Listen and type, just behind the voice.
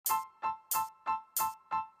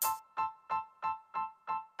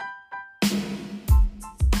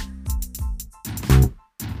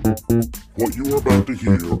What you are about to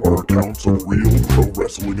hear are accounts of real pro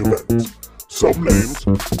wrestling events. Some names,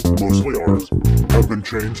 mostly ours, have been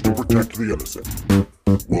changed to protect the innocent.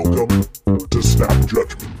 Welcome to Snap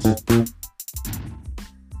Judgments.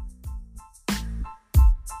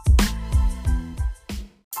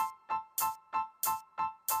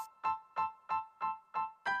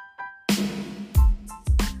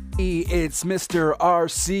 It's Mr.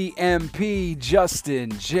 RCMP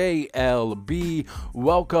Justin JLB.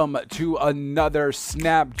 Welcome to another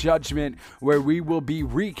Snap Judgment where we will be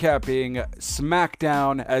recapping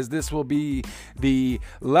SmackDown, as this will be the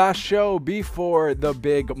last show before the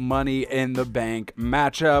big Money in the Bank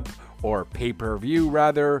matchup, or pay-per-view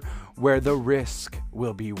rather, where the risk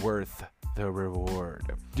will be worth the reward.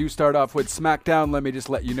 Do start off with SmackDown. Let me just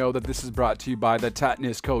let you know that this is brought to you by the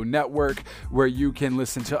Tatnus Co Network, where you can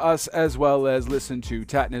listen to us as well as listen to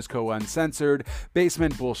Tatnus Co Uncensored,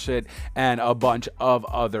 Basement Bullshit, and a bunch of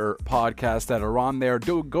other podcasts that are on there.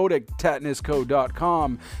 Do go to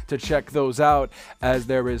tatnusco.com to check those out, as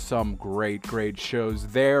there is some great shows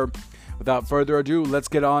there. Without further ado, let's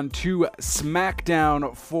get on to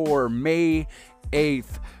SmackDown for May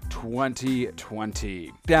 8th,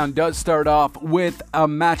 2020. Down does start off with a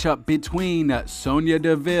matchup between Sonya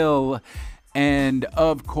Deville and,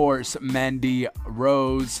 of course, Mandy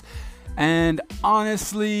Rose. And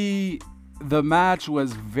honestly, the match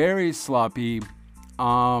was very sloppy.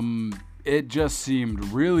 It just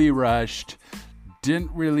seemed really rushed.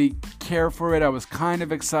 Didn't really care for it. I was kind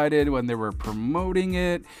of excited when they were promoting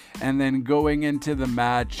it, and then going into the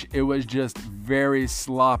match, it was just very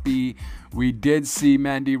sloppy. We did see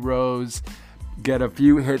Mandy Rose get a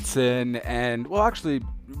few hits in, and well, actually,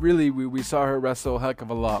 really, we saw her wrestle a heck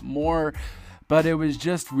of a lot more, but it was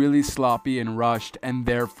just really sloppy and rushed, and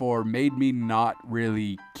therefore made me not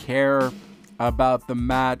really care about the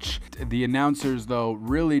match. The announcers, though,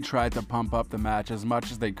 really tried to pump up the match as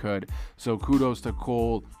much as they could, so kudos to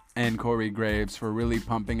Cole and Corey Graves for really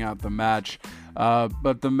pumping out the match,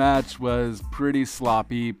 but the match was pretty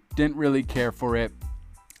sloppy. Didn't really care for it.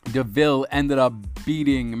 Deville ended up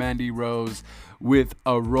beating Mandy Rose with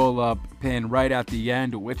a roll-up pin right at the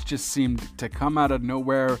end, which just seemed to come out of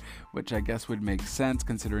nowhere, which I guess would make sense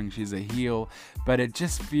considering she's a heel, but it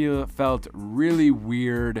just felt really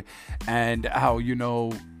weird. And how,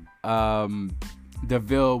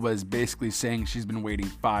 Deville was basically saying she's been waiting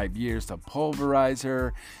 5 years to pulverize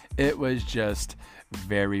her. It was just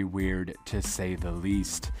very weird, to say the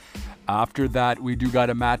least. After that, we do got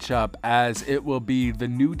a matchup, as it will be the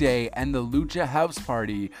New Day and the Lucha House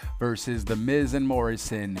Party versus the Miz and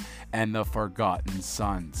Morrison and the Forgotten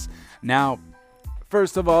Sons. Now,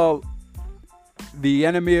 first of all, the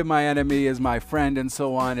enemy of my enemy is my friend, and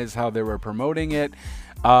so on is how they were promoting it.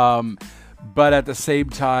 But at the same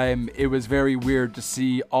time, it was very weird to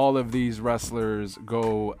see all of these wrestlers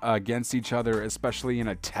go against each other, especially in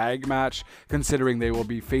a tag match, considering they will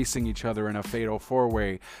be facing each other in a fatal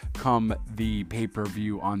four-way come the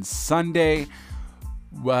pay-per-view on Sunday.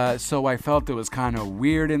 So I felt it was kind of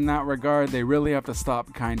weird in that regard. They really have to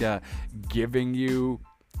stop kind of giving you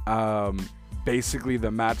basically the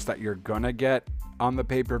match that you're gonna get on the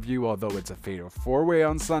pay-per-view, although it's a fatal four-way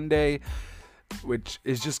on Sunday, which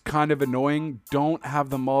is just kind of annoying. Don't have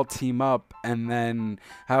them all team up and then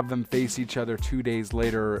have them face each other 2 days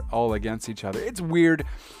later all against each other. It's weird.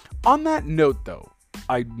 On that note, though,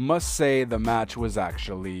 I must say the match was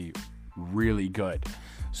actually really good.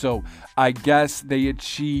 So I guess they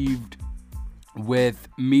achieved with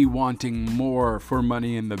me wanting more for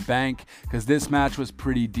Money in the Bank, because this match was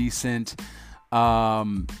pretty decent.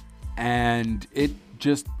 And it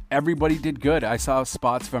just, everybody did good. I saw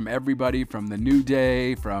spots from everybody, from the New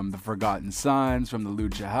Day, from the Forgotten Sons, from the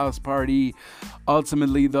Lucha House Party.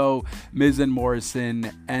 Ultimately, though, Miz and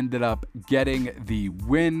Morrison ended up getting the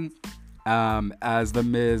win, as the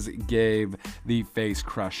Miz gave the face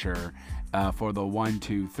crusher for the 1,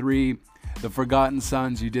 2, 3. The Forgotten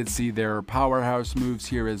Sons, you did see their powerhouse moves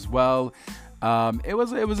here as well. It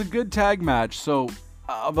was a good tag match. So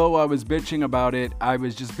although I was bitching about it, I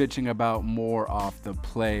was just bitching about more off the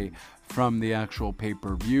play from the actual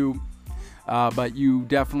pay-per-view. But you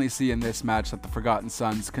definitely see in this match that the Forgotten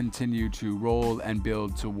Sons continue to roll and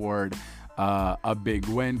build toward a big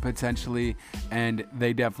win potentially, and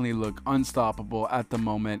they definitely look unstoppable at the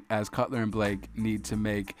moment, as Cutler and Blake need to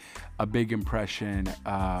make a big impression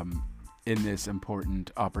in this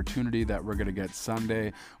important opportunity that we're going to get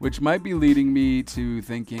Sunday, which might be leading me to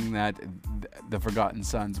thinking that the Forgotten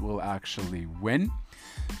Sons will actually win.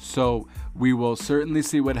 So we will certainly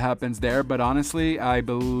see what happens there. But honestly, I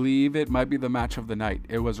believe it might be the match of the night.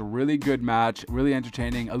 It was a really good match, really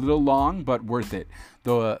entertaining, a little long, but worth it.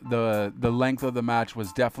 The length of the match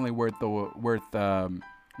was definitely worth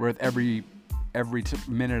every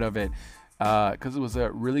minute of it. Because it was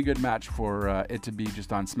a really good match for it to be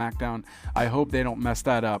just on SmackDown. I hope they don't mess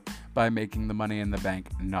that up by making the Money in the Bank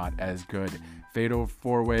not as good. Fatal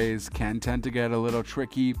 4-ways can tend to get a little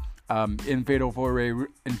tricky. In Fatal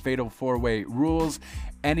 4-way rules,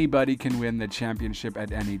 anybody can win the championship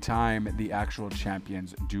at any time. The actual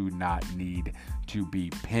champions do not need to be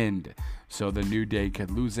pinned. So the New Day could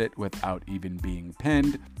lose it without even being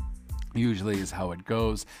pinned. Usually is how it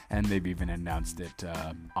goes, and they've even announced it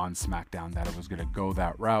on SmackDown that it was going to go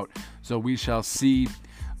that route. So we shall see,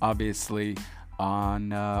 obviously, on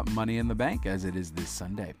Money in the Bank as it is this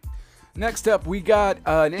Sunday. Next up, we got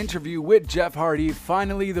an interview with Jeff Hardy.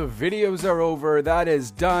 Finally, the videos are over. That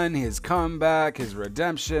is done. His comeback, his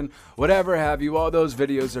redemption, whatever have you, all those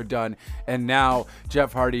videos are done. And now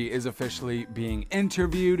Jeff Hardy is officially being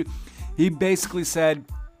interviewed. He basically said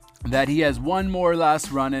that he has one more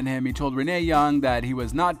last run in him. He told Renee Young that he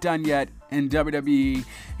was not done yet in WWE.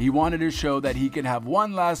 He wanted to show that he could have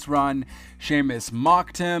one last run. Sheamus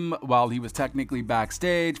mocked him while he was technically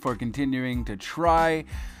backstage for continuing to try.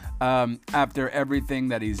 After everything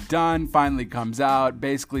that he's done, finally comes out,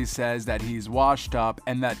 basically says that he's washed up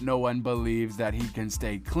and that no one believes that he can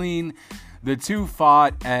stay clean. The two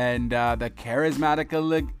fought, and the charismatic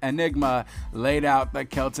Enigma laid out the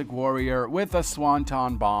Celtic Warrior with a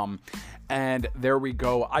Swanton Bomb. And there we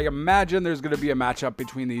go. I imagine there's going to be a matchup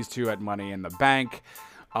between these two at Money in the Bank.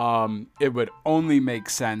 It would only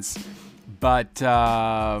make sense. But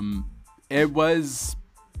it was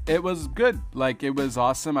good. Like, it was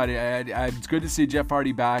awesome. It's good to see Jeff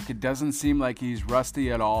Hardy back. It doesn't seem like he's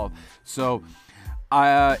rusty at all. So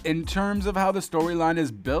in terms of how the storyline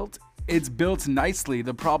is built, it's built nicely.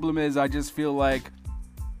 The problem is I just feel like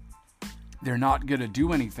they're not going to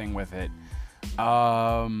do anything with it.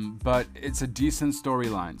 But it's a decent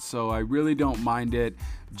storyline, so I really don't mind it.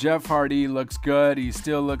 Jeff Hardy looks good. He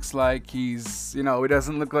still looks like he's, he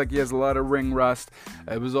doesn't look like he has a lot of ring rust.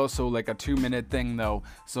 It was also like a 2-minute thing though,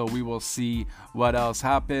 so we will see what else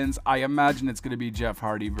happens. I imagine it's going to be Jeff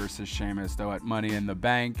Hardy versus Sheamus though at Money in the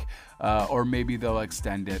Bank, or maybe they'll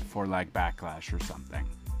extend it for like Backlash or something.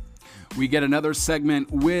 We get another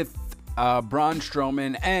segment with Braun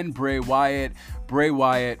Strowman and Bray Wyatt. Bray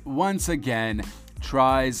Wyatt once again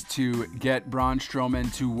tries to get Braun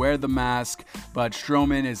Strowman to wear the mask, but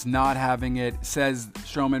Strowman is not having it.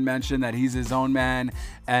 Strowman mentioned that he's his own man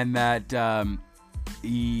and that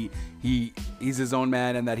he's his own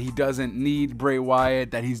man and that he doesn't need Bray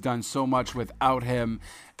Wyatt, that he's done so much without him,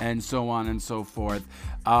 and so on and so forth.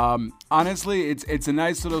 Honestly, it's a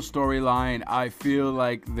nice little storyline. I feel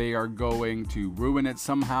like they are going to ruin it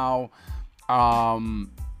somehow. I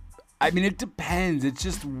mean, it depends. It's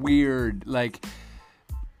just weird. Like,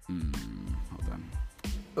 hold on.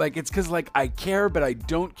 Like, it's because, like, I care, but I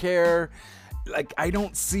don't care. Like, I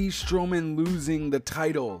don't see Strowman losing the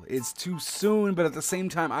title. It's too soon, but at the same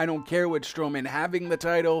time, I don't care with Strowman having the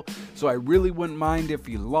title, so I really wouldn't mind if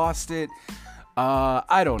he lost it.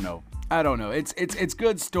 I don't know. It's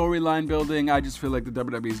good storyline building. I just feel like the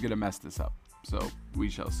WWE is going to mess this up. So, we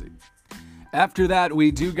shall see. After that,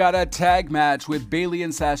 we do got a tag match with Bayley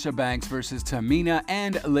and Sasha Banks versus Tamina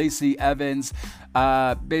and Lacey Evans.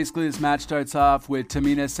 Basically, this match starts off with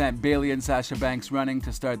Tamina sent Bayley and Sasha Banks running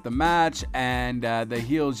to start the match, and the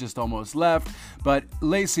heels just almost left. But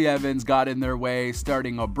Lacey Evans got in their way,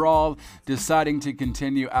 starting a brawl. Deciding to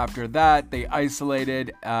continue after that, they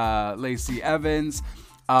isolated Lacey Evans.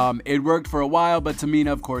 It worked for a while, but Tamina,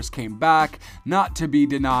 of course, came back. Not to be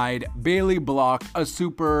denied, Bayley blocked a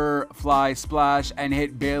super fly splash and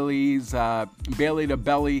hit Bayley to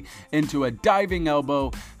belly into a diving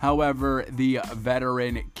elbow. However, the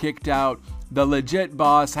veteran kicked out. The legit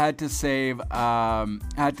boss had to save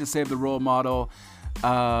the role model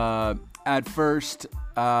at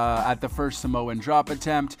the first Samoan drop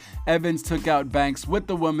attempt. Evans took out Banks with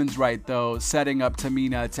the woman's right though, setting up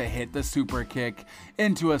Tamina to hit the super kick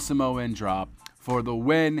into a Samoan drop for the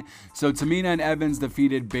win. So Tamina and Evans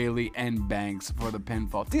defeated Bayley and Banks for the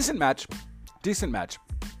pinfall. Decent match.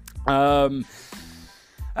 I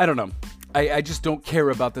don't know. I just don't care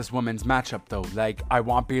about this women's matchup though. Like, I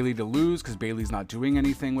want Bayley to lose because Bayley's not doing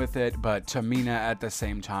anything with it, but Tamina at the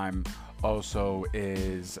same time also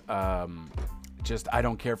is I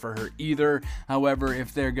don't care for her either. However,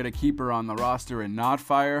 if they're going to keep her on the roster and not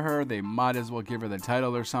fire her, they might as well give her the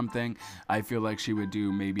title or something. I feel like she would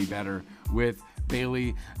do maybe better with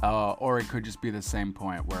Bayley, or it could just be the same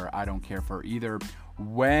point where I don't care for either.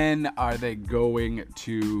 When are they going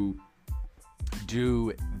to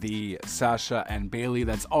do the Sasha and Bayley?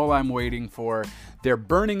 That's all I'm waiting for. They're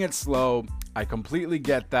burning it slow. I completely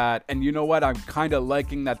get that. And you know what? I'm kind of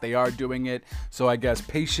liking that they are doing it. So I guess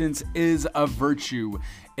patience is a virtue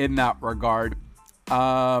in that regard.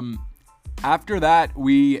 After that,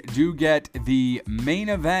 we do get the main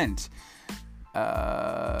event.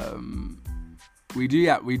 We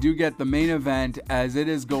do get the main event, as it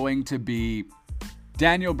is going to be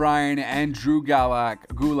Daniel Bryan and Drew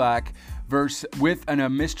Gulak with a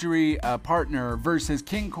mystery partner versus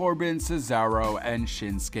King Corbin, Cesaro, and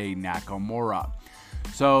Shinsuke Nakamura.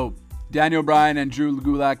 So Daniel Bryan and Drew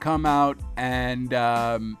Gulak come out,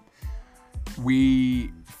 and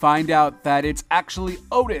we find out that it's actually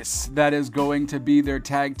Otis that is going to be their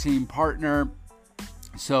tag team partner.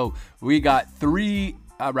 So we got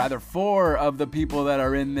four of the people that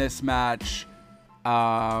are in this match.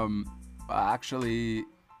 Four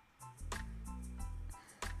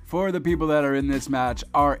of the people that are in this match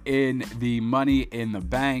are in the Money in the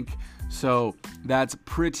Bank. So that's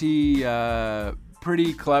pretty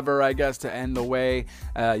clever, I guess, to end the way.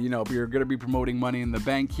 We're going to be promoting Money in the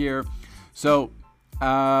Bank here. So,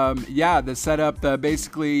 the setup,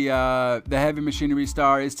 the Heavy Machinery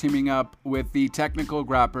Star is teaming up with the Technical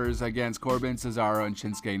Grappers against Corbin, Cesaro, and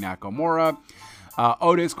Shinsuke Nakamura.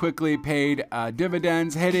 Otis quickly paid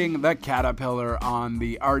dividends, hitting the Caterpillar on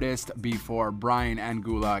the Artist before Bryan and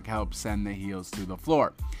Gulak helped send the heels to the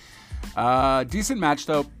floor. Decent match,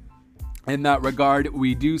 though. In that regard,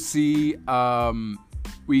 we do see that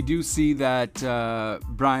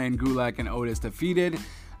Bryan, Gulak, and Otis defeated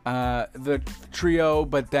the trio,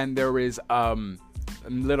 but then there is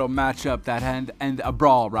little matchup and a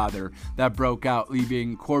brawl that broke out,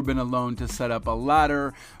 leaving Corbin alone to set up a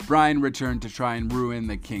ladder. Bryan returned to try and ruin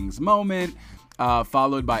the King's moment,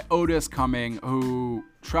 followed by Otis coming, who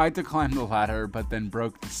tried to climb the ladder but then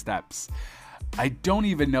broke the steps. I don't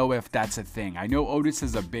even know if that's a thing. I know Otis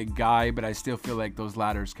is a big guy, but I still feel like those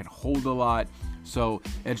ladders can hold a lot. So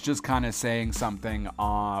it's just kind of saying something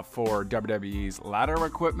for WWE's ladder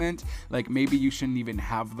equipment. Like, maybe you shouldn't even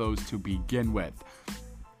have those to begin with.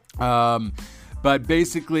 But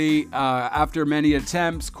basically, after many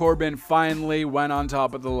attempts, Corbin finally went on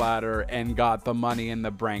top of the ladder and got the Money in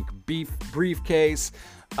the Bank briefcase.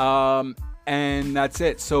 And that's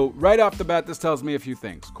it. So right off the bat, this tells me a few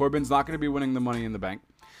things. Corbin's not going to be winning the Money in the Bank.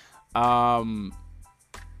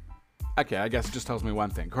 Okay, I guess it just tells me one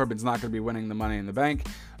thing. Corbin's not going to be winning the Money in the Bank.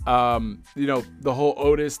 The whole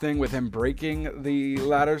Otis thing with him breaking the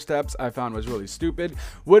ladder steps, I found was really stupid.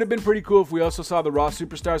 Would have been pretty cool if we also saw the Raw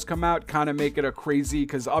Superstars come out, kind of make it a crazy,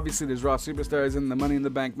 because obviously there's Raw Superstars in the Money in the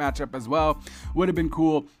Bank matchup as well. Would have been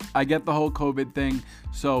cool. I get the whole COVID thing,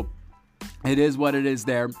 so it is what it is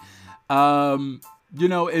there.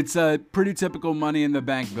 It's a pretty typical Money in the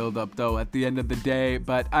Bank build-up, though, at the end of the day,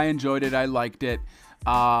 but I enjoyed it. I liked it.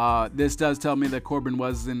 This does tell me that Corbin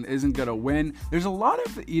isn't going to win. There's a lot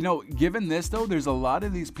of, given this, though, there's a lot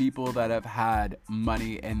of these people that have had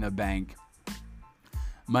Money in the Bank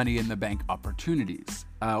opportunities,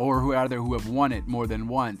 or who have won it more than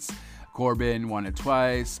once. Corbin won it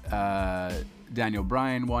twice. Daniel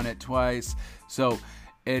Bryan won it twice. So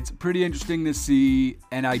it's pretty interesting to see,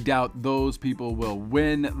 and I doubt those people will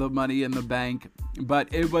win the Money in the Bank.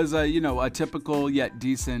 But it was a typical yet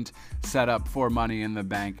decent setup for Money in the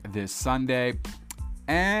Bank this Sunday.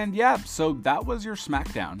 And yeah, so that was your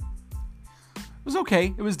SmackDown. It was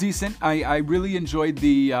okay. It was decent. I really enjoyed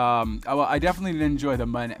I definitely didn't enjoy the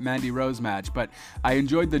Mandy Rose match, but I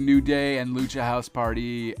enjoyed the New Day and Lucha House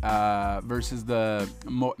Party versus the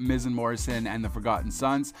Miz and Morrison and the Forgotten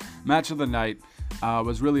Sons. Match of the night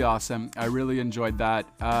was really awesome. I really enjoyed that.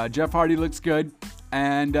 Jeff Hardy looks good,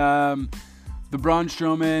 and the Braun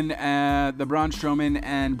Strowman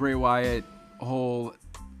and Bray Wyatt whole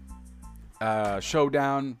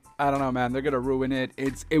showdown. I don't know, man. They're gonna ruin it.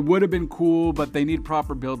 It would have been cool, but they need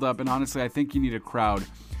proper build up, and honestly, I think you need a crowd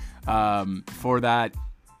for that.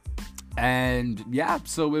 And yeah,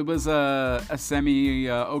 so it was a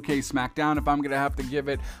semi okay SmackDown. If I'm gonna have to give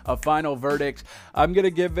it a final verdict, I'm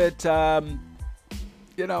gonna give it I'll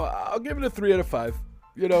give it a 3 out of 5.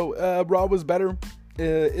 Raw was better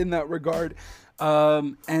in that regard,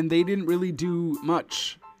 and they didn't really do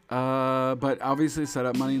much. But obviously set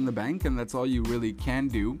up Money in the Bank, and that's all you really can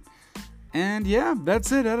do. And yeah, that's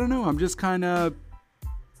it. I don't know. I'm just kind of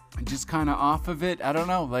just kind of off of it. I don't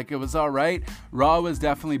know. Like, it was all right. Raw was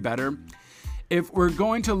definitely better. If we're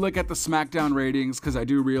going to look at the SmackDown ratings, because I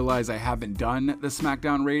do realize I haven't done the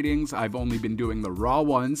SmackDown ratings, I've only been doing the Raw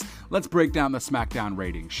ones. Let's break down the SmackDown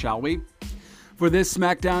ratings, shall we? For this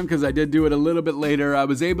SmackDown, because I did do it a little bit later, I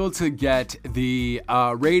was able to get the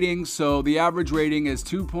ratings. So the average rating is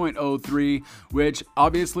 2.03, which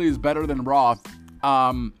obviously is better than Raw.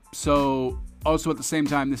 So also at the same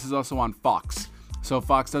time, this is also on Fox. So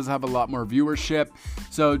Fox does have a lot more viewership.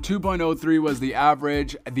 So 2.03 was the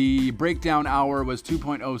average. The breakdown hour was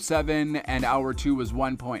 2.07 and hour 2 was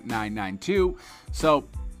 1.992. So,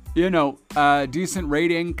 you know, decent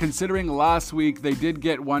rating considering last week they did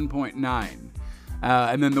get 1.9.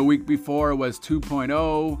 And then the week before was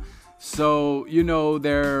 2.0. So, you know,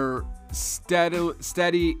 they're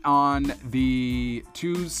steady on the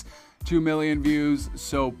 2 million views.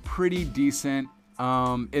 So pretty decent.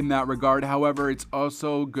 In that regard. However, it's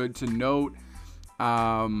also good to note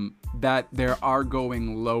that they are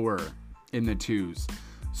going lower in the 2s.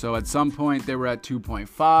 So at some point they were at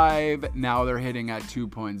 2.5, now they're hitting at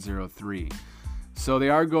 2.03. So they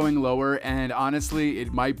are going lower, and honestly,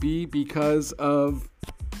 it might be because of,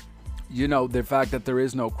 you know, the fact that there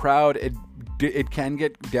is no crowd. It can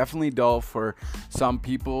get definitely dull for some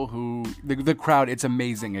people who, the crowd, it's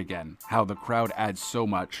amazing again how the crowd adds so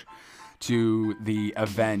much to the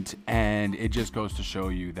event, and it just goes to show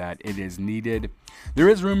you that it is needed. There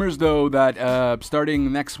is rumors though that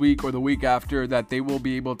starting next week or the week after that they will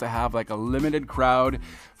be able to have like a limited crowd.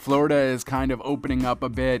 Florida is kind of opening up a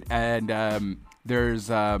bit, and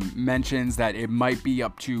there's mentions that it might be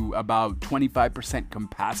up to about 25%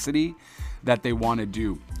 capacity that they want to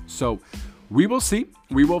do. So we will see.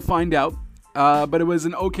 We will find out. But it was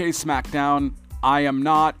an okay SmackDown. I am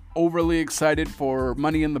not overly excited for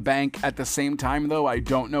Money in the Bank. At the same time, though, I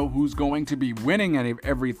don't know who's going to be winning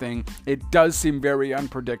everything. It does seem very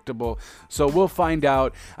unpredictable. So we'll find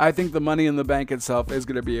out. I think the Money in the Bank itself is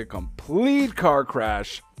going to be a complete car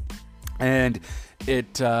crash. And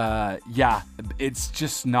it's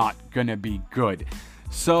just not going to be good.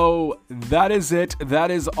 So that is it. That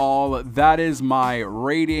is all. That is my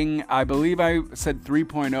rating. I believe I said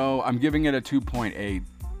 3.0. I'm giving it a 2.8.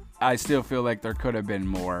 I still feel like there could have been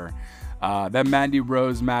more. That Mandy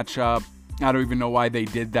Rose matchup, I don't even know why they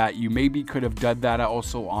did that. You maybe could have done that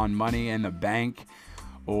also on Money in the Bank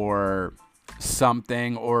or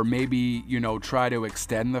something, or maybe, you know, try to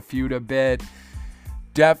extend the feud a bit.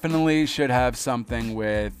 Definitely should have something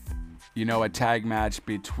with, you know, a tag match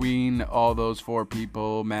between all those 4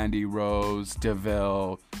 people, Mandy Rose,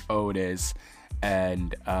 Deville, Otis,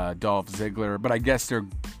 and Dolph Ziggler, but I guess they're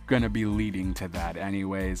gonna be leading to that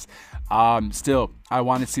anyways. Still, I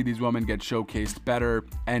want to see these women get showcased better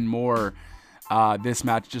and more. This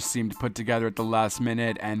match just seemed put together at the last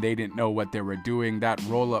minute, and they didn't know what they were doing. That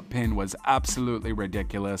roll-up pin was absolutely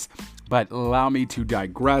ridiculous, but allow me to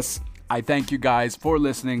digress. I thank you guys for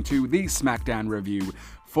listening to the SmackDown review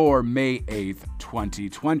for May 8th,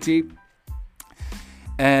 2020.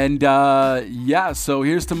 And so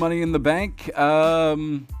here's to Money in the Bank,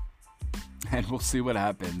 and we'll see what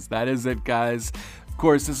happens. That is it, guys. Of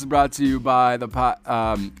course, this is brought to you by the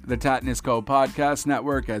Tatnisco Podcast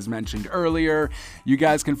Network, as mentioned earlier. You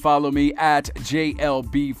guys can follow me at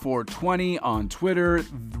JLB420 on Twitter.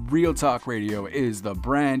 Real Talk Radio is the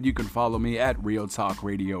brand. You can follow me at Real Talk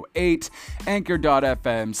Radio 8,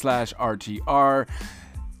 anchor.fm/RTR.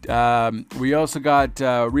 We also got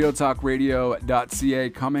realtalkradio.ca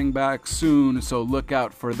coming back soon, so look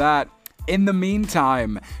out for that. In the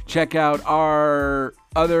meantime, check out our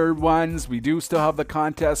other ones. We do still have the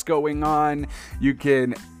contest going on. You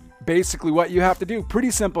can basically, what you have to do,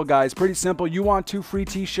 pretty simple, guys, pretty simple. You want 2 free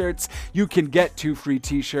t-shirts, you can get 2 free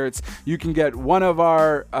t-shirts. You can get one of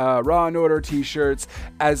our Raw and Order t-shirts,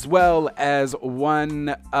 as well as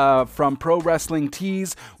one from Pro Wrestling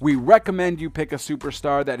Tees. We recommend you pick a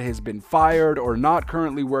superstar that has been fired or not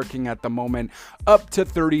currently working at the moment, up to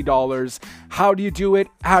 $30. How do you do it?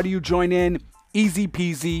 How do you join in? Easy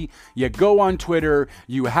peasy. You go on Twitter,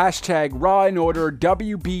 you hashtag Raw and Order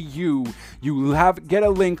WBU. You get a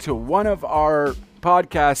link to one of our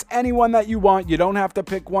podcasts, anyone that you want. You don't have to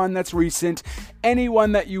pick one that's recent.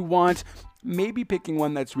 Anyone that you want. Maybe picking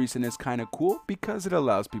one that's recent is kind of cool because it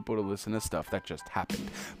allows people to listen to stuff that just happened.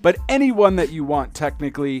 But anyone that you want,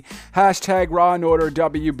 technically, hashtag Raw and Order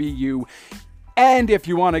WBU. And if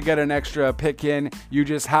you want to get an extra pick in, you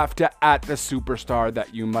just have to @ the superstar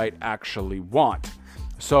that you might actually want.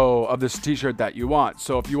 So, of this t-shirt that you want.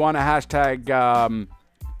 So, if you want to hashtag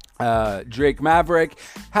Drake Maverick,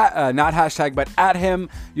 not hashtag, but at him,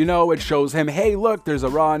 it shows him, hey, look, there's a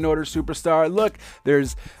Raw and Order superstar. Look,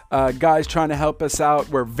 there's guys trying to help us out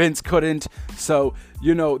where Vince couldn't. So,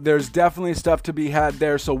 there's definitely stuff to be had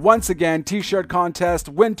there. So once again, t-shirt contest,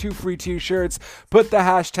 win 2 free t-shirts, put the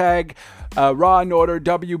hashtag Raw and Order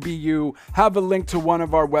WBU, have a link to one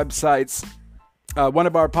of our websites, one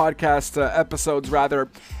of our podcast episodes rather,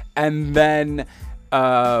 and then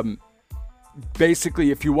basically,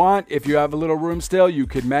 if you have a little room still, you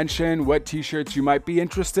could mention what t-shirts you might be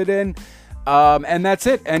interested in. And that's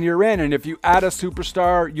it. And you're in. And if you add a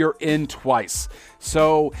superstar, you're in twice.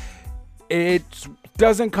 So it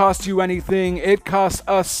doesn't cost you anything. It costs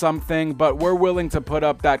us something, but we're willing to put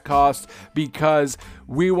up that cost because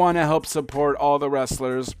we want to help support all the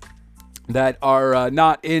wrestlers that are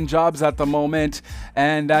not in jobs at the moment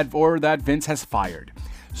and that Vince has fired.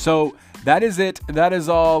 So that is it. That is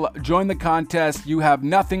all. Join the contest. You have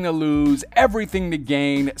nothing to lose, everything to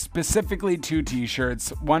gain, specifically 2 t-shirts,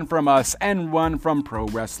 one from us and one from Pro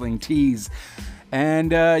Wrestling Tees.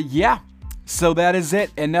 And so that is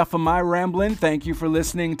it. Enough of my rambling. Thank you for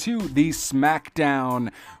listening to the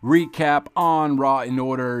SmackDown recap on Raw and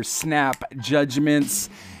Order Snap Judgments.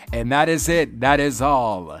 And that is it. That is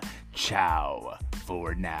all. Ciao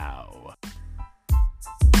for now.